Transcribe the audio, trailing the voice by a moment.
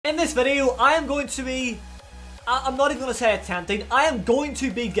In this video, I am going to be, I'm not even going to say attempting, I am going to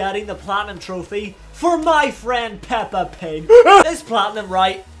be getting the Platinum Trophy for my friend Peppa Pig. This Platinum,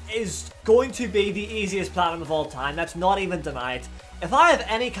 right, is going to be the easiest Platinum of all time. That's not even denied. If I have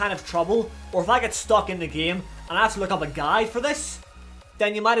any kind of trouble, or if I get stuck in the game, and I have to look up a guide for this,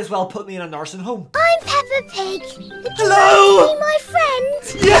 then you might as well put me in a nursing home. I'm Peppa Pig. Would Hello! you like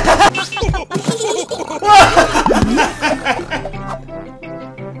to be my friend?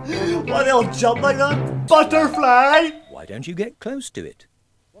 Why they all jump like that? Butterfly! Why don't you get close to it?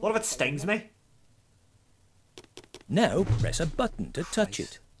 What if it stings me? Now press a button to touch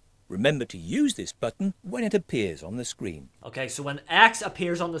it. Remember to use this button when it appears on the screen. Okay, so when X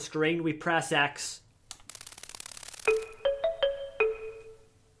appears on the screen, we press X.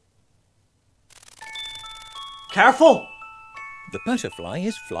 Careful! The butterfly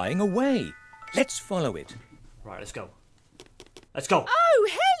is flying away. Let's follow it. Right, let's go. Let's go. Oh,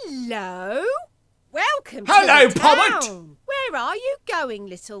 hello. Welcome Hello, to the Poppet. town. Where are you going,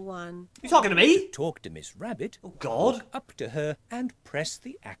 little one? You talking to me? Talk to Miss Rabbit. Oh, God. Walk up to her and press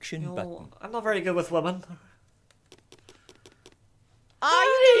the action button. I'm not very good with women. Are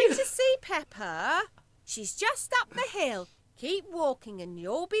you going to see Peppa? She's just up the hill. Keep walking and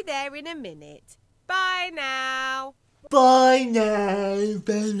you'll be there in a minute. Bye now. Bye now.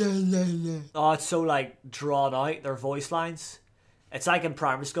 Oh, it's so like drawn out, their voice lines. It's like in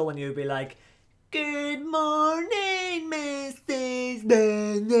primary school when you'd be like, "Good morning, Mrs.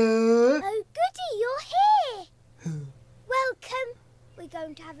 Banner." Oh, goody, you're here. Welcome. We're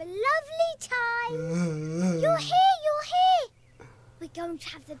going to have a lovely time. You're here. We're going to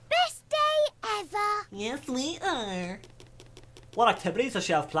have the best day ever. Yes, we are. What activities does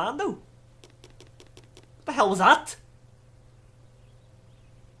she have planned though? What the hell was that?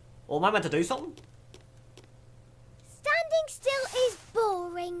 Well, am I meant to do something? Standing still is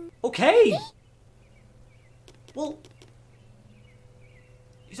boring. Okay. Well,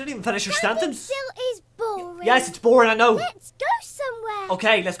 you didn't even finish your Standing sentence. still is boring. Yes, it's boring, I know. Let's go somewhere.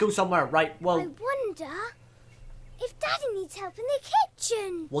 Okay, let's go somewhere. Right, well, I wonder if Daddy needs help in the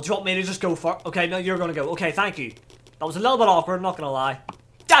kitchen. well, do you want me to just go for? Okay, no, you're gonna go. Okay, thank you. That was a little bit awkward, I'm not gonna lie.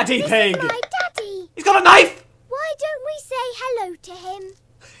 Daddy This Pig! is my Daddy. He's got a knife! Why don't we say hello to him?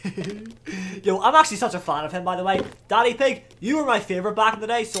 Yo, I'm actually such a fan of him, by the way. Daddy Pig, you were my favourite back in the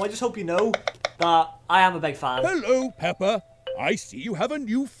day, so I just hope you know that I am a big fan. Hello, Peppa. I see you have a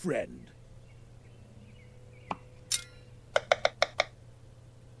new friend.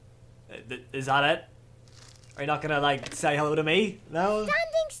 Is that it? Are you not gonna, like, say hello to me? No?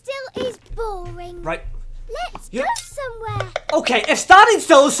 Standing still is boring. Right. Let's Yeah. go somewhere. Okay, if standing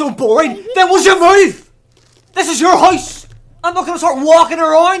still is so boring, then what's your move? This is your house! I'm not gonna start walking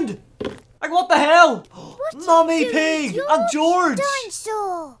around! Like, what the hell? What Mummy are you doing, Pig and George!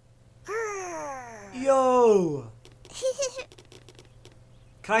 Dinosaur. Yo!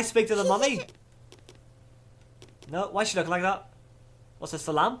 Can I speak to the mummy? No? Why is she looking like that? What's this,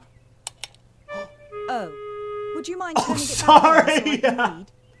 the lamp? Oh, would you mind Oh, turning it back on so I sorry! can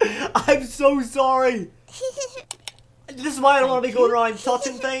read? I'm so sorry! This is why I don't want to be going around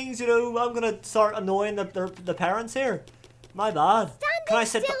touching things, you know. I'm gonna start annoying the parents here. My bad. Can I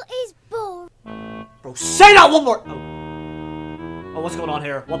sit Standing still is boring. Bro, say that one more! Oh, what's going on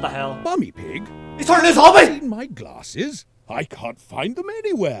here? What the hell? Mummy Pig, He's turning his hobby! seen my glasses? I can't find them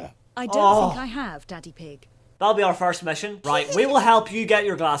anywhere. I don't think I have, Daddy Pig. That'll be our first mission. Right, we will help you get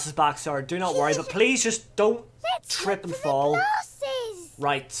your glasses back, sir. Do not worry, but please just don't trip and fall. Glasses.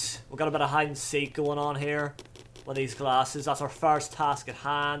 Right, we've got a bit of hide and seek going on here with these glasses. That's our first task at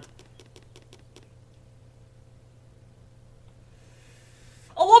hand.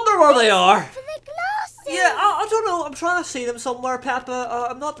 I wonder where they are. For the glasses. Yeah, I don't know. I'm trying to see them somewhere, Peppa.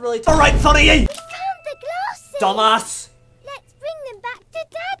 I'm not really. All right in front of you, We found the glasses. dumbass. Let's bring them back to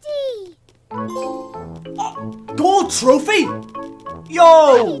Daddy. Gold trophy.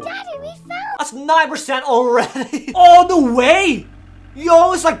 Yo, Daddy, we found. that's 9% already. Oh no way.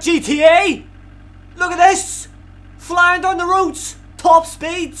 Yo, it's like GTA. Look at this. Flying down the roads. Top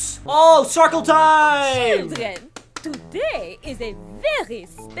speeds. Oh, circle time. Children, today is a very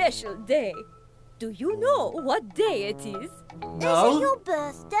special day. Do you know what day it is? Is No. it your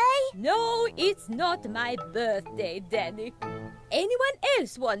birthday? No, it's not my birthday, Danny. Anyone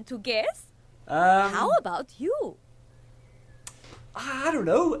else want to guess? How about you? I don't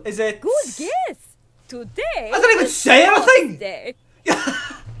know. Is it? Good guess. Today I didn't even is say Sports anything. Day.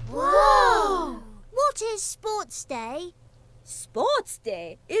 Whoa! What is Sports Day? Sports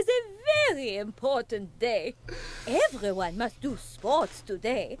Day is a very important day. Everyone must do sports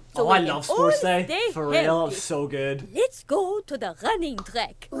today. So I we love can Sports all Day. stay For real, healthy. it's so good. Let's go to the running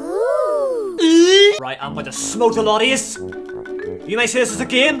track. Right, I'm going to smoke the lot of yous. You may see this as a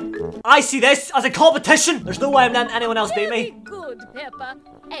game. I see this as a competition. There's no way I'm letting anyone else beat Very me. good, Peppa.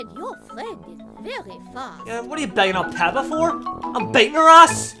 And your friend is very fast. Yeah, what are you begging on Peppa for? I'm beating her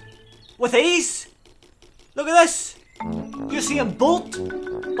ass. With ease. Look at this. You see him bolt,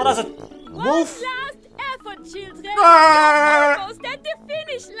 but as a wolf. One last effort, children. Ah! You're almost at the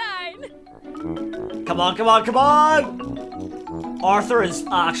finish line. Come on, come on, come on. Arthur is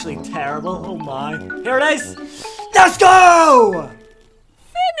actually terrible. Oh my. Here it is. Let's go.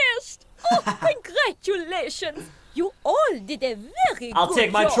 Finished. Oh, congratulations. You all did a very I'll good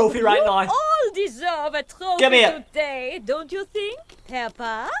take my job. trophy right you now. all deserve a trophy Give me it. today, don't you think,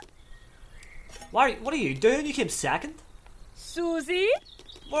 Peppa? What are you doing? You came second. Susie?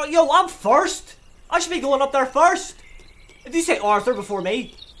 Well, yo, I'm first. I should be going up there first. If you say Arthur before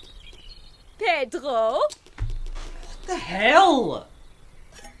me. Pedro? What the hell?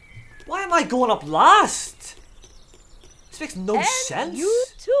 Why am I going up last? This makes no And sense. you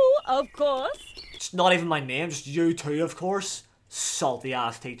too, of course. It's not even my name, just you two, of course. Salty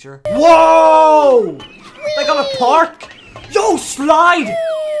ass teacher. Whoa! Like on a park. Yo, slide!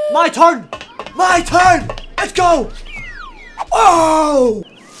 My turn! My turn! Let's go! Oh!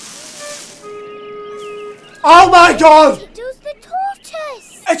 Oh my god! It does the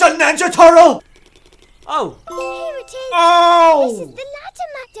tortoise. It's a Ninja Turtle! Oh. Here it is. This Oh! is the ladder,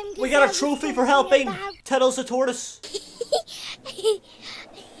 Madam We got a Gazelle trophy was for talking helping about. Tiddles the tortoise.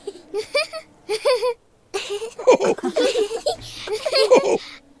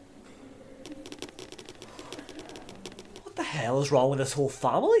 What the hell is wrong with this whole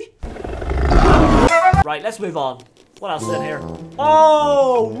family? Right, let's move on. What else is in here?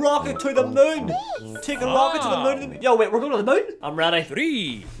 Oh, rocket to the moon! Take a rocket to the moon. Yo, wait, we're going to the moon? I'm ready.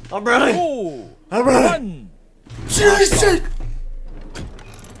 3, I'm ready. 2, I'm ready. 1. Jesus!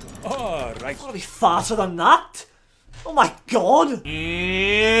 All right. Gotta be faster than that. Oh my god!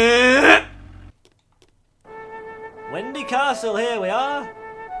 Windy Castle, here we are.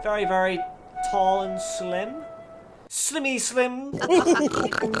 Very, very tall and slim. Slimmy slim.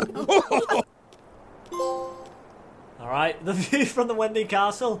 Alright, the view from the Windy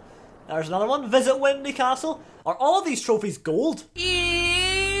Castle. There's another one. Visit Windy Castle. Are all of these trophies gold?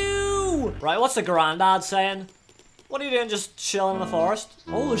 Ew! Right, what's the granddad saying? What are you doing just chilling in the forest?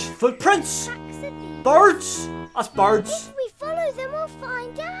 Oh, there's footprints! Birds! That's birds. If we follow them, we'll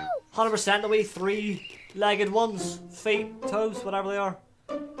find out. 100% the wee three-legged ones. Feet, toes, whatever they are.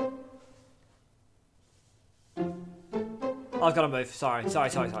 Oh, I've got to move. Sorry.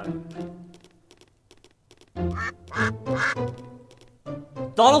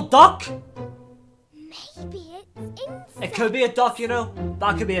 Donald Duck? Maybe it's inside. It could be a duck, you know.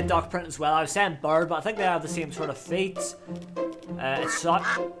 That could be a duck print as well. I was saying bird, but I think they have the same sort of feet. It's not.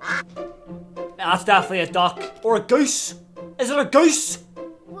 That's definitely a duck. Or a goose. Is it a goose?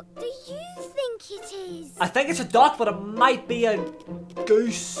 What do you think it is? I think it's a duck, but it might be a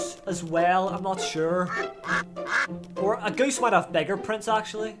goose as well. I'm not sure. Or a goose might have bigger prints,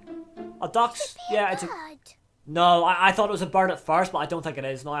 actually. A duck's... Yeah, it's a... Bird. No, I thought it was a bird at first, but I don't think it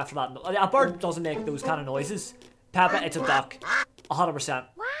is now after that. A bird doesn't make those kind of noises. Peppa, it's a duck. 100%.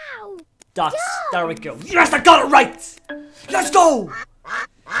 Wow. Ducks. There we go. Yes, I got it right! Let's go!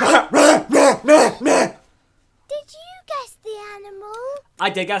 Did you guess the animal? I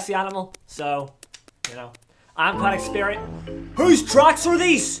did guess the animal, so, you know. I'm quite experienced. Whose tracks are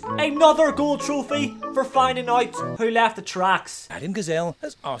these? Another gold trophy for finding out who left the tracks. Madam Gazelle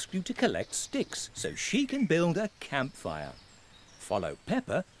has asked you to collect sticks so she can build a campfire. Follow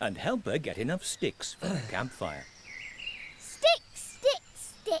Peppa and help her get enough sticks for the campfire. Sticks,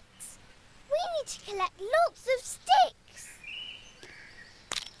 sticks, sticks. We need to collect lots of sticks.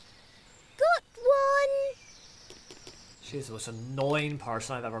 Got one. She's the most annoying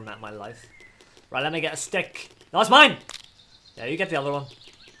person I've ever met in my life. Right, let me get a stick. No, it's mine! Yeah, you get the other one.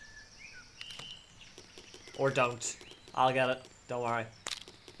 Or don't. I'll get it. Don't worry.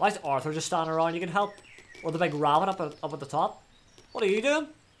 Why is Arthur just standing around? You can help. Or the big rabbit up at the top. What are you doing?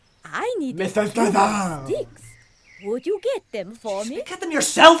 I need a Mr. few Gazelle. sticks. Would you get them for me? Get them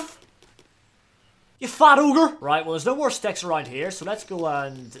yourself! You fat ogre! Right, well there's no more sticks around here, so let's go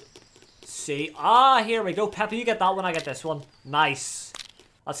and see. Ah, here we go. Peppa, you get that one, I get this one. Nice.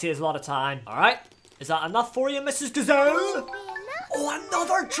 That saves a lot of time. Alright. Is that enough for you, Mrs. Gazelle? Oh,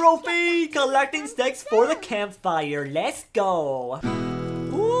 another trophy! Collecting sticks for the campfire. Let's go.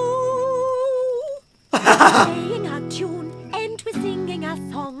 Playing a tune and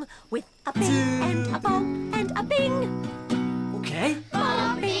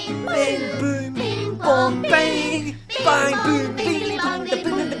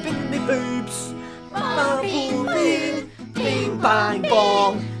bang,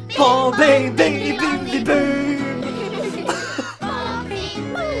 bong. Bong, bing, bing, bing, boom.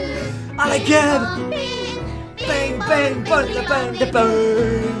 And again. Bang, bang, bang, bang,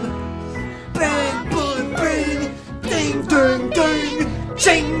 boom. Bang, boom, bang. Ding, ding, ding.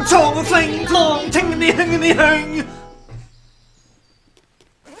 Ching, chong, fling, flong, ting-a-dee, hing-a-dee, hing.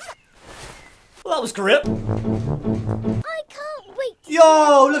 Well, that was great. I can't wait to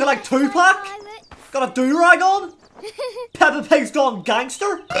Yo, looking like Tupac. pirates. Got a do-rag on. Peppa Pig's gone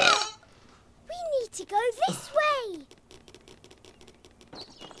gangster. We need to go this way.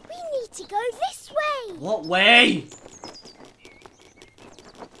 We need to go this way. What way?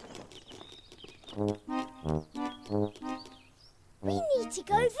 We need to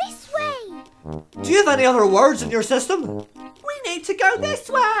go this way. Do you have any other words in your system? We need to go this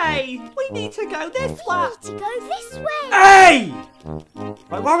way. We need to go this We way. need to go this way. Hey!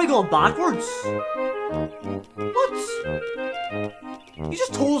 Right, why are we going backwards? What? You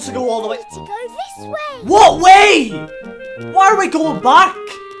just told us to go all the We way. need to go this way. What way? Why are we going back? We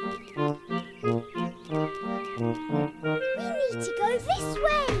need to go this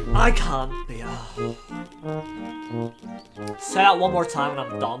way. I can't be. Say it one more time and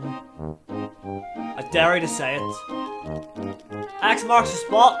I'm done. I dare you to say it. X marks the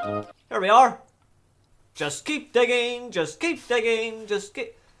spot. Here we are. Just keep digging, just keep digging, just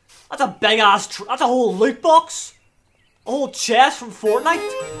keep... That's a big ass... That's a whole loot box. A whole chest from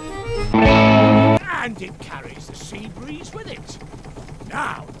Fortnite. And it carries the sea breeze with it.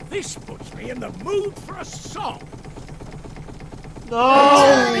 Now, this puts me in the mood for a song. No!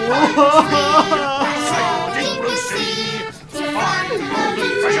 Sail the deep blue sea, find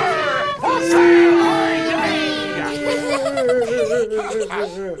golden treasure, for sail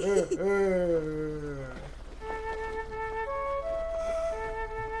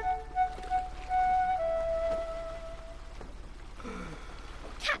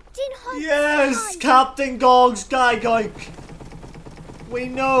Captain Hobbs. Yes, Captain Gog's Guy Goik. We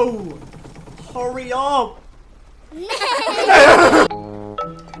know. Hurry up.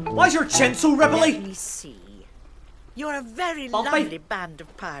 Why's your chin so Let ripply? me see. You're a very Bumpy? lovely band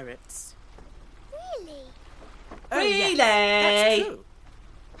of pirates. Really? Oh, yes, Really? that's true.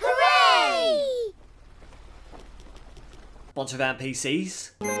 Hooray! Bunch of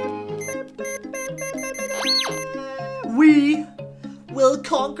NPCs. We will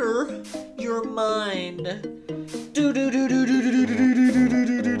conquer your mind.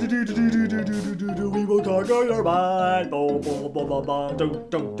 We will conquer your mind.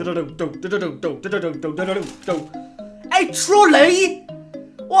 Hey, trolley!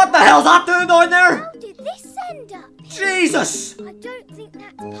 What the hell's that doing down there? How did this end up here? Jesus! I don't think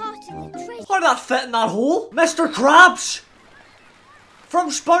that's part of the treasure. How did that fit in that hole? Mr. Krabs! From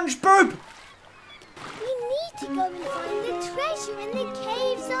SpongeBob! We need to go and find the treasure in the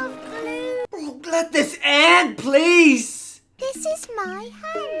caves of glue. Oh, let this end, please! This is my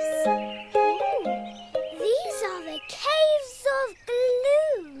house. Ooh, these are the caves of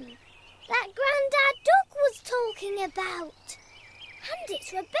glue that Grandad Duck was talking about. And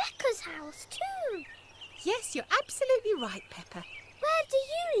it's Rebecca's house too. Yes, you're absolutely right, Peppa. Where do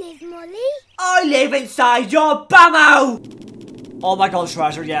you live, Molly? I live inside your bummo! Oh my god,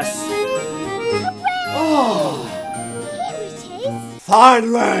 treasure, yes. Hooray! Oh, Here it is.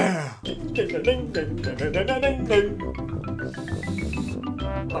 finally!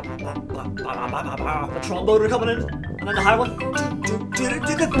 The trombone coming in, and then the high one.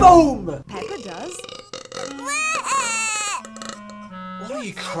 Boom! Peppa does. What are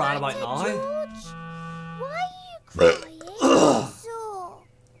you crying about now? George, why are you crying? Dinosaur.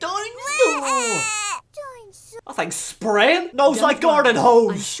 Dinosaur! Dinosaur. I think spraying nose Don't like garden worry.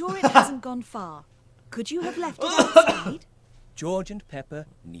 hose. I'm sure it hasn't gone far. Could you have left it outside? George and Peppa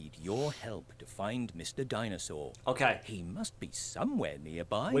need your help to find Mr. Dinosaur. Okay, He must be somewhere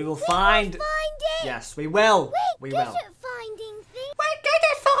nearby. we will find. Find it. Yes, we will. We're We good will. at finding things. We're good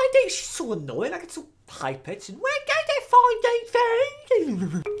at finding. She's so annoying. I get so high pitched. And we're good at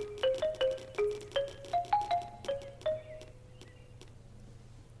finding things.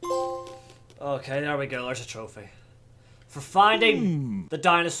 Okay, there we go. There's a trophy for finding the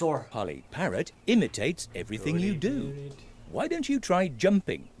dinosaur. Polly Parrot imitates everything you do. Why don't you try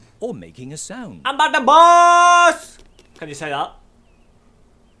jumping or making a sound? I'm at the boss. Can you say that?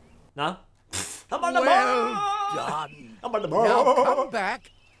 No. I'm at the Well boss. done. I'm at the Now boss. come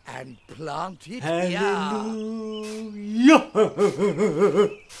back and plant it here. Hallelujah.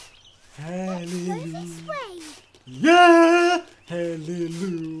 Go Hallelujah. this way. Yeah.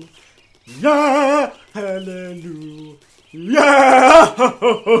 Hallelujah. Yeah. Hallelujah. Yeah.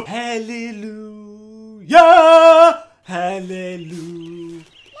 Hallelujah. Hallelujah.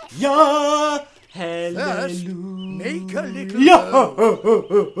 First, make a little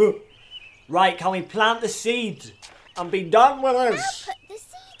Hallelujah. Right, can we plant the seed and be done with this? Put the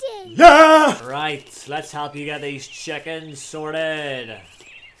seed in. Yeah! Right, let's help you get these chickens sorted.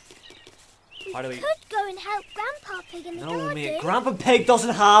 How do we... Could go and help Grandpa Pig in the No, garden. mate, Grandpa Pig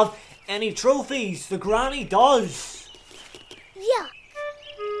doesn't have any trophies. The granny does. Yeah.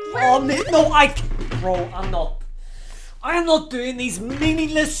 Oh, mate, no, Bro, I am not doing these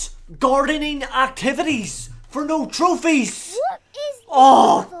meaningless gardening activities for no trophies. What is this?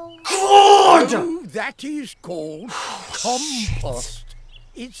 Oh, God! Oh, that is called compost.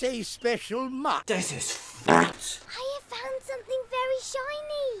 It's a special muck. This is fat. I have found something very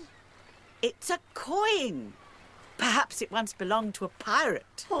shiny. It's a coin. Perhaps it once belonged to a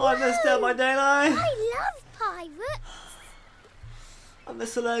pirate. Oh, I missed out my daylight. I love pirates. I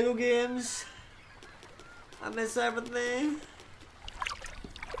miss the Lego games. I miss everything.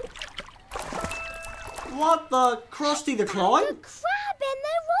 What the Krusty the Clown? The crab in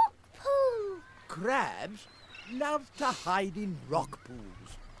the rock pool. Crabs love to hide in rock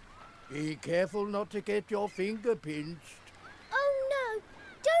pools. Be careful not to get your finger pinched. Oh no,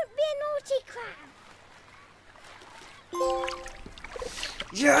 don't be a naughty crab.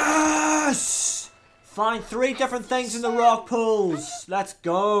 Yes! Find 3 different things in the rock pools. Let's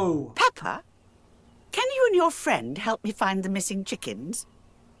go. Peppa, can you and your friend help me find the missing chickens?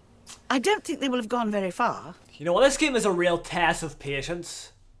 I don't think they will have gone very far. You know what? This game is a real test of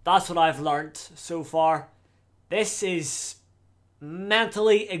patience. That's what I've learnt so far. This is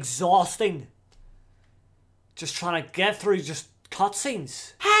mentally exhausting. Just trying to get through just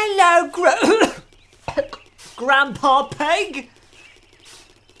cutscenes. Hello, Grandpa Pig!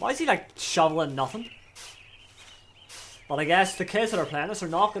 Why is he like shoveling nothing? But I guess the kids that are playing this are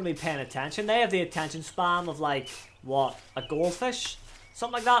not going to be paying attention. They have the attention span of like, what, a goldfish?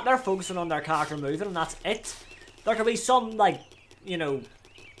 Something like that. They're focusing on their character moving and that's it. There could be some like, you know,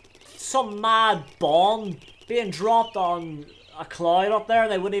 some mad bomb being dropped on a cloud up there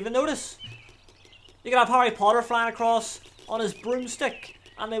and they wouldn't even notice. You could have Harry Potter flying across on his broomstick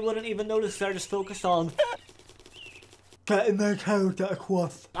and they wouldn't even notice. They're just focused on getting their character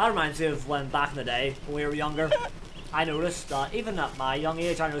across. That reminds me of when back in the day when we were younger. I noticed that even at my young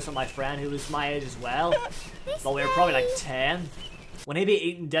age, I noticed that my friend who was my age as well, but we were probably like 10, when he'd be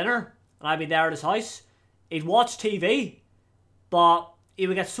eating dinner and I'd be there at his house, he'd watch TV, but he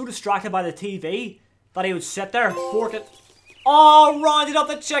would get so distracted by the TV that he would sit there forking. Oh, rounded up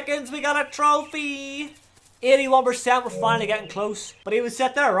the chickens, we got a trophy! 81%, we're finally getting close. But he would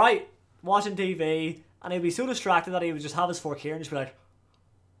sit there, right, watching TV, and he'd be so distracted that he would just have his fork here and just be like,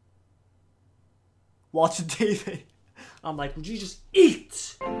 watching TV. I'm like, would you just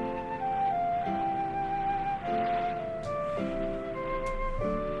eat? Oh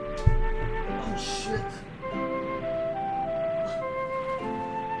shit.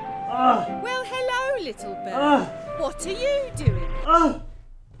 Well, hello, little bird. What are you doing?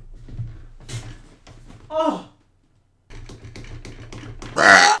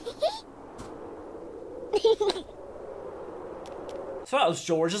 So that was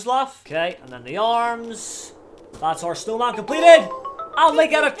George's laugh. Okay, and then the arms. That's our snowman completed. And we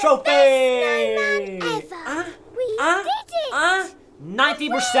get a trophy. Ever. We did it.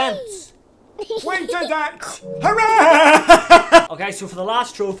 90%. We did it! Hooray! Okay, so for the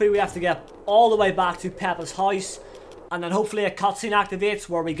last trophy, we have to get all the way back to Peppa's house. And then hopefully a cutscene activates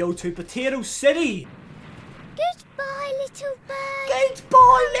where we go to Potato City. Goodbye, little bird.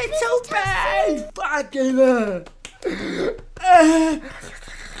 Goodbye, little bird! Fucking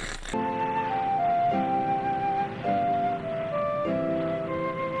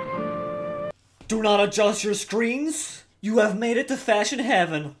Do not adjust your screens. You have made it to fashion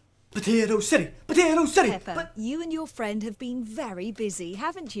heaven. Potato City! Potato City! Peppa, you and your friend have been very busy,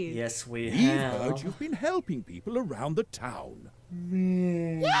 haven't you? Yes, we We've have. heard you've been helping people around the town.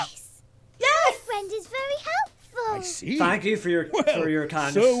 Yes. My friend is very helpful. I see. Thank you for your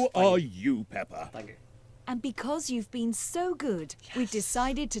kindness. So Thank are you. you, Peppa. Thank you. And because you've been so good, we've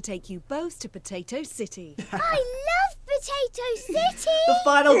decided to take you both to Potato City. I love Potato City. The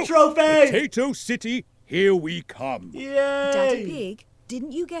final trophy! Potato City, here we come. Yay! Daddy Pig,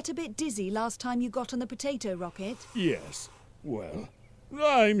 didn't you get a bit dizzy last time you got on the potato rocket? Yes. Well,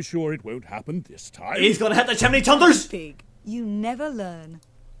 I'm sure it won't happen this time. He's gonna hit the chimney tunders! Pig, you never learn.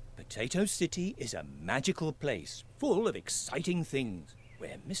 Potato City is a magical place full of exciting things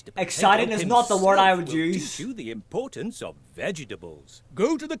where Mr. Potato Exciting is not the word I would himself will use. teach you the importance of vegetables.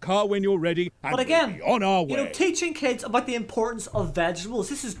 Go to the car when you're ready, and But again, we'll be on our way. you know, teaching kids about the importance of vegetables,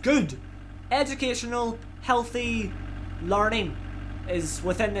 this is good. Educational, healthy, learning is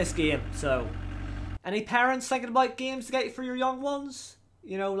within this game. So, any parents thinking about games to get for your young ones?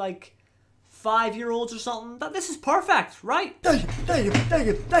 You know, like 5-year-olds or something? This is perfect, right? All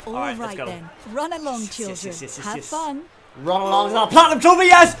Alright, right then. Run along, children. Have fun. Run along to that platinum trophy,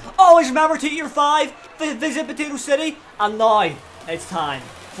 yes! Always remember to eat your 5, visit Potato City, and now it's time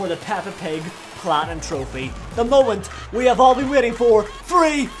for the Peppa Pig Platinum Trophy. The moment we have all been waiting for.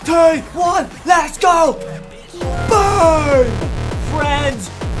 3, 2, 1, let's go! Boom! Friends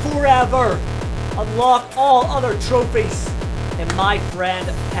forever. Unlock all other trophies in My Friend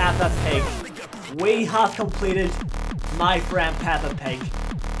Peppa Pig. We have completed My Friend Peppa Pig.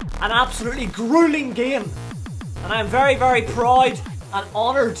 An absolutely grueling game. And I'm very, very proud and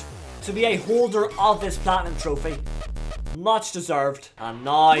honoured to be a holder of this Platinum Trophy. Much deserved. And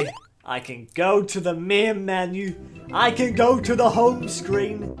now I can go to the main menu. I can go to the home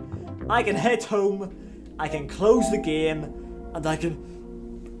screen. I can hit home. I can close the game. And I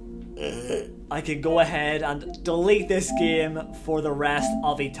can go ahead and delete this game for the rest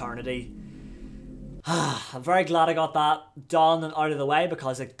of eternity. I'm very glad I got that done and out of the way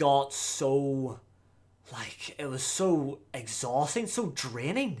because it got so... it was so exhausting, so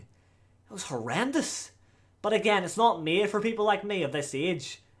draining. It was horrendous. But again, it's not made for people like me of this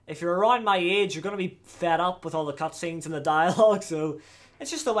age. If you're around my age, you're going to be fed up with all the cutscenes and the dialogue, so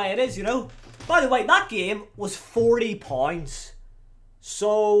it's just the way it is, you know. By the way, that game was £40.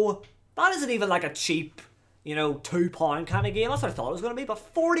 So, that isn't even like a cheap, you know, £2 kind of game. That's what I thought it was going to be,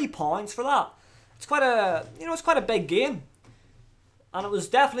 but £40 for that. It's quite a, you know, it's quite a big game. And it was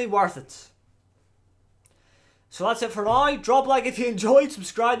definitely worth it. So that's it for now. Drop a like if you enjoyed,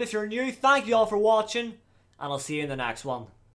 subscribe if you're new. Thank you all for watching, and I'll see you in the next one.